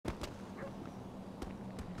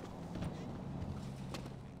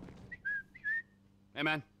Hey,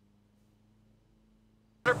 man.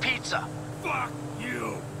 Pizza. Fuck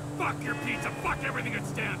you. Fuck your pizza. Fuck everything it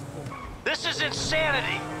stands for. This is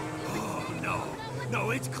insanity. Oh, no. No,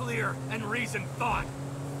 it's clear and reasoned thought.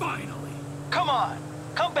 Finally. Come on.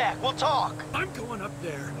 Come back. We'll talk. I'm going up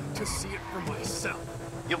there to see it for myself.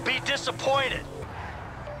 You'll be disappointed.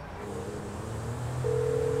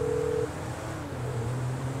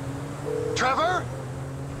 Trevor?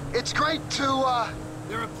 It's great to,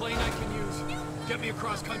 There a plane I can use? Get me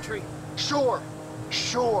across country? Sure.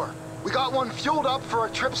 We got one fueled up for a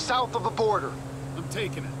trip south of the border. I'm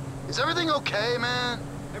taking it. Is everything okay, man?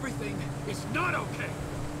 Everything is not okay.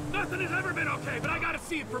 Nothing has ever been okay, but I gotta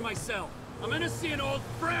see it for myself. I'm gonna see an old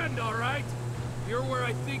friend, all right? You're where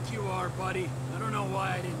I think you are, buddy. I don't know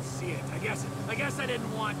why I didn't see it. I guess I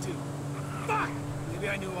didn't want to. Fuck! Maybe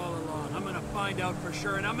I knew all along. I'm gonna find out for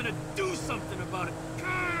sure, and I'm gonna do something about it.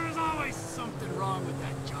 There's always something wrong with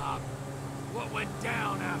that job. What went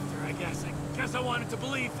down after, I guess. I guess I wanted to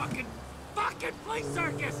believe fucking flea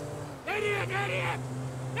circus! Idiot!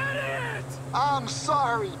 I'm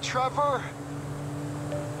sorry, Trevor.